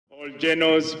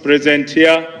Generals present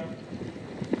here,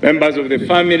 members of the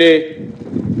family,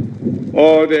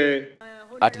 all the...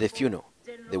 At the funeral,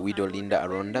 the widow Linda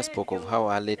Aronda spoke of how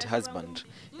her late husband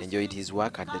enjoyed his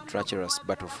work at the treacherous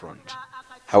battlefront.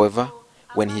 However,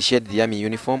 when he shed the army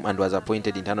uniform and was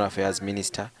appointed Internal Affairs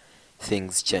Minister,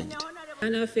 things changed.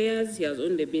 Internal Affairs, he has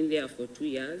only been there for 2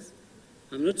 years.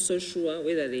 I'm not so sure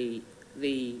whether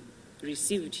they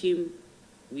received him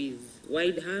with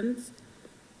wide hands,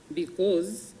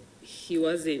 because he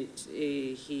was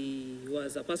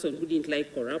a person who didn't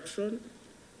like corruption,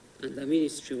 and the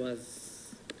ministry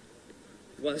was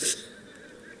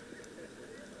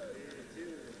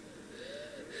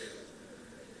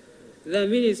the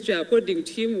ministry, according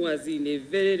to him, was in a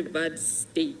very bad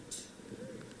state.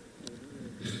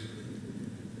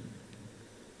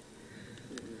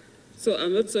 So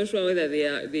I'm not so sure whether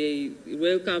they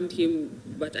welcomed him,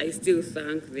 but I still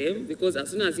thank them, because as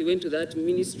soon as he went to that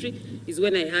ministry is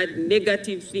when I heard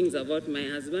negative things about my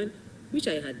husband, which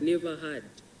I had never heard.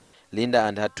 Linda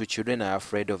and her 2 children are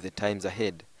afraid of the times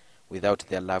ahead without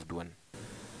their loved one.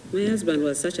 My husband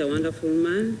was such a wonderful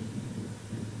man.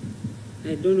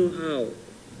 I don't know how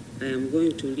I am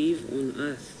going to live on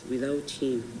earth without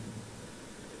him.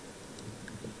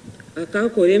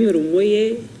 Akakore emirimo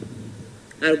ye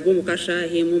argo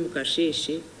mukashahemu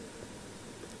mukasheshe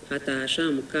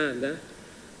hatahasha mukaga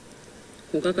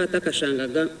mukakata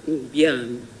kashangaga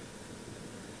byano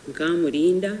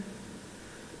nkamulinda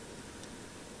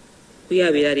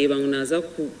kuyabira reba ngunaza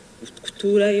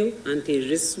kuturayo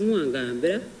anteje simu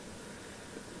angambira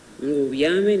ngo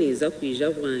byame niza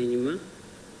kwija bwanyuma.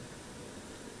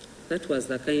 That was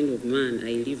the kind of man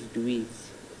I lived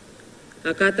with.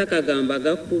 Akata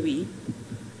kagambaga kubi.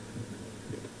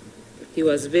 He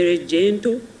was very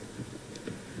gentle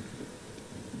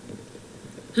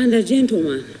and a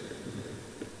gentleman.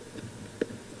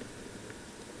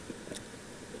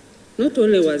 Not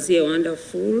only was he a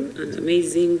wonderful and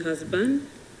amazing husband,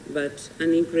 but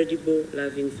an incredible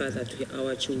loving father to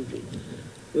our children.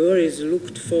 We always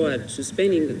looked forward to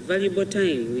spending valuable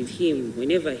time with him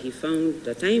whenever he found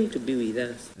the time to be with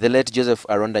us. The late Joseph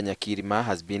Aronda Nyakairima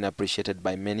has been appreciated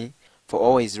by many for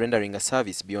always rendering a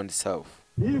service beyond self.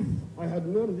 If I had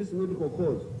known this medical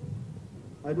cause,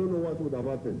 I don't know what would have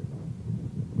happened.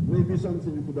 Maybe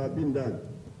something could have been done.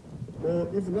 Or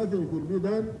if nothing could be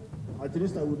done, at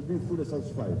least I would be fully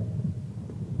satisfied.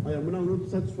 I am now not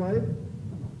satisfied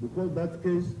because that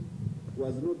case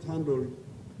was not handled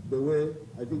the way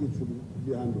I think it should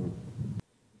be handled.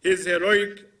 His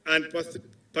heroic and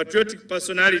patriotic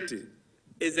personality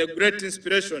is a great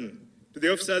inspiration to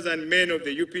the officers and men of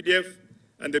the UPDF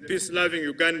and the peace-loving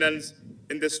Ugandans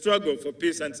in the struggle for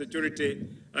peace and security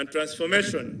and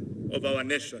transformation of our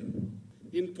nation.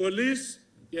 In police,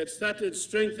 he had started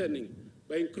strengthening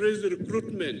by increased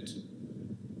recruitment.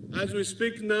 As we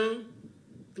speak now,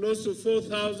 close to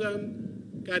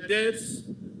 4,000 cadets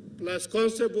plus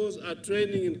constables are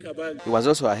training in Kabali. He was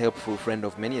also a helpful friend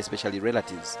of many, especially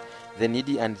relatives, the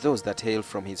needy and those that hail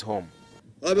from his home.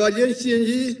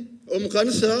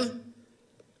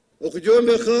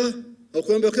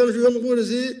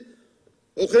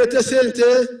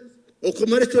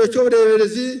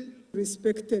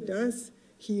 Respected us,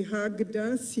 he hugged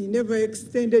us, he never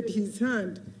extended his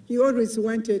hand. He always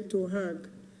wanted to hug.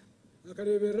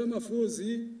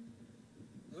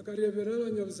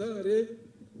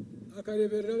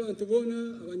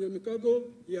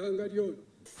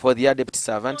 For the adept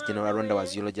servant, General Aronda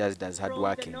was eulogized as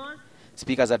hardworking.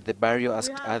 Speakers at the burial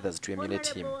asked others to emulate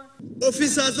him.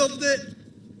 Officers of the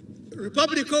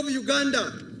Republic of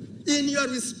Uganda, in your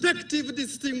respective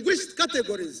distinguished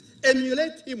categories,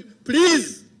 emulate him,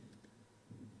 please.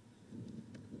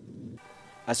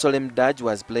 A solemn dirge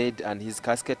was played and his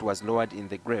casket was lowered in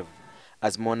the grave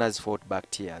as mourners fought back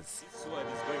tears. This sword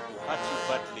is going to hurt you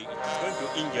badly. It's going to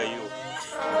injure you.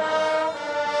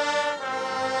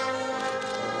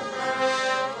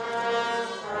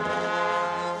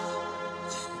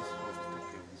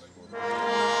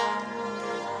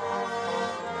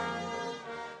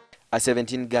 A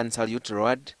 17-gun salute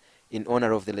roared in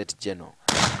honor of the late general.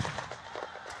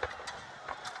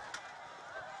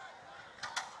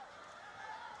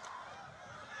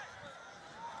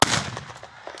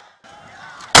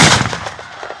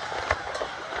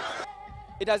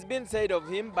 It has been said of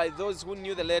him by those who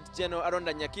knew the late General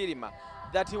Aronda Nyakairima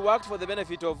that he worked for the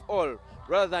benefit of all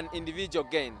rather than individual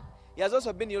gain. He has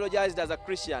also been eulogized as a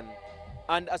Christian,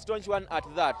 and a staunch one at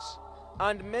that.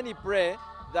 And many pray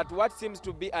that what seems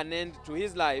to be an end to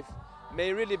his life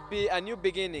may really be a new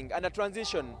beginning and a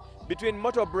transition between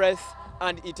mortal breath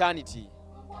and eternity.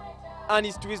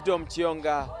 Ernest Wisdom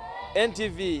Chionga,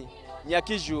 NTV,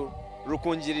 Nyakiju,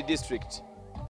 Rukunjiri District.